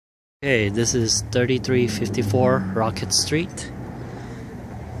Okay, this is 3354 Racquet Street.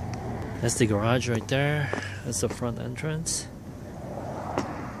 That's the garage right there. That's the front entrance.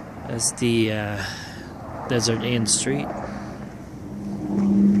 That's the Desert Inn Street.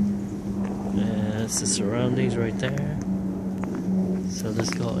 And that's the surroundings right there. So let's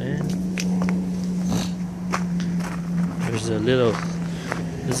go in. There's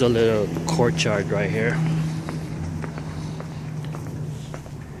a little courtyard right here.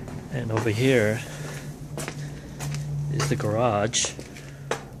 And over here is the garage.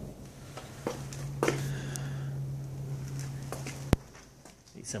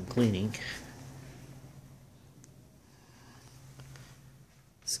 Need some cleaning.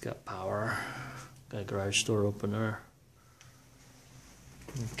 It's got power. Got a garage door opener.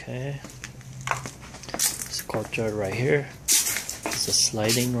 Okay. This courtyard right here. It's a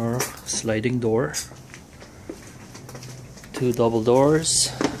sliding door. Two double doors.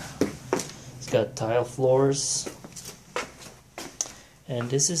 Got tile floors, and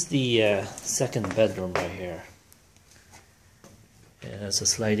this is the second bedroom right here. And it's a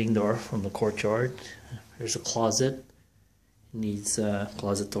sliding door from the courtyard. There's a closet. It needs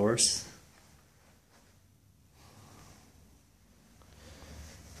closet doors.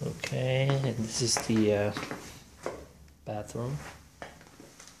 Okay, and this is the bathroom.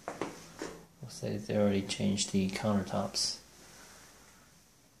 Looks like they already changed the countertops.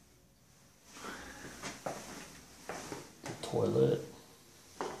 Toilet.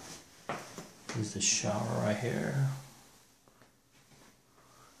 Here's the shower right here.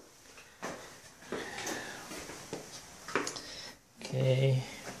 Okay,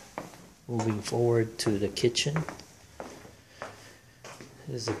 moving forward to the kitchen.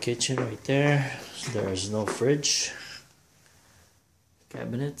 There's the kitchen right there. There's no fridge.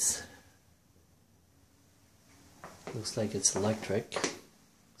 Cabinets. Looks like it's electric.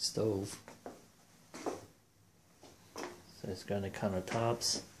 Stove. So it's got the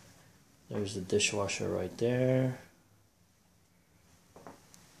countertops. There's the dishwasher right there.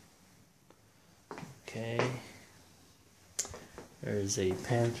 Okay. There's a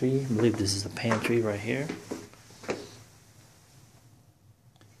pantry. I believe this is the pantry right here.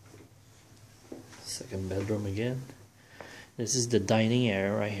 Second bedroom again. This is the dining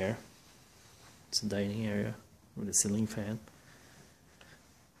area right here. It's a dining area with a ceiling fan.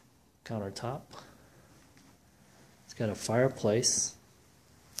 Countertop. It's got a fireplace.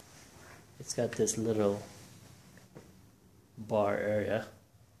 It's got this little bar area.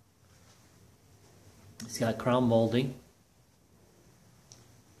 It's got crown molding.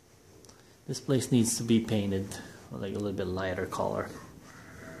 This place needs to be painted like a little bit lighter color.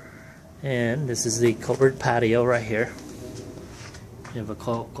 And this is the covered patio right here. You have a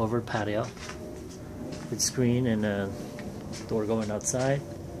covered patio with screen and a door going outside.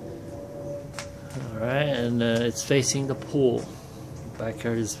 Alright, and it's facing the pool.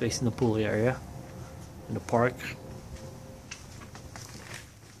 Backyard is facing the pool area in the park.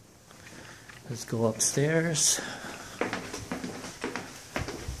 Let's go upstairs.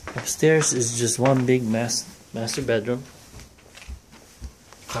 Upstairs is just one big master bedroom.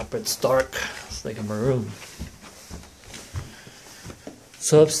 Carpet's dark. It's like a maroon.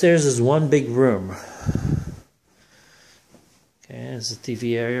 So upstairs is one big room. Okay, there's a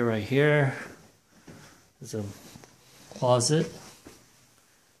TV area right here. There's a closet.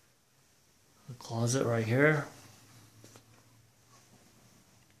 A closet right here.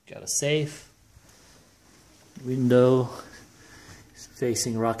 Got a safe. Window. It's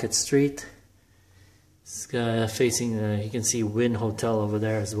facing Racquet Street. It's facing, you can see Wynn Hotel over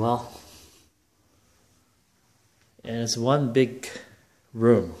there as well. And it's one big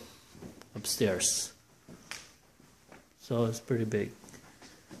room upstairs. So it's pretty big.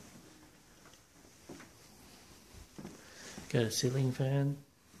 Got a ceiling fan.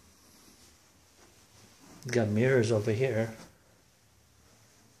 Got mirrors over here.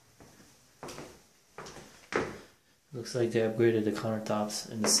 Looks like they upgraded the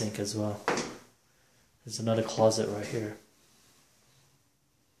countertops and the sink as well. There's another closet right here.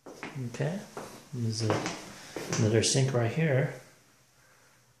 Okay. There's another sink right here.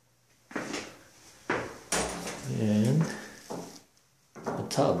 And a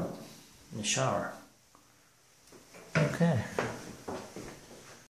tub and a shower. Okay.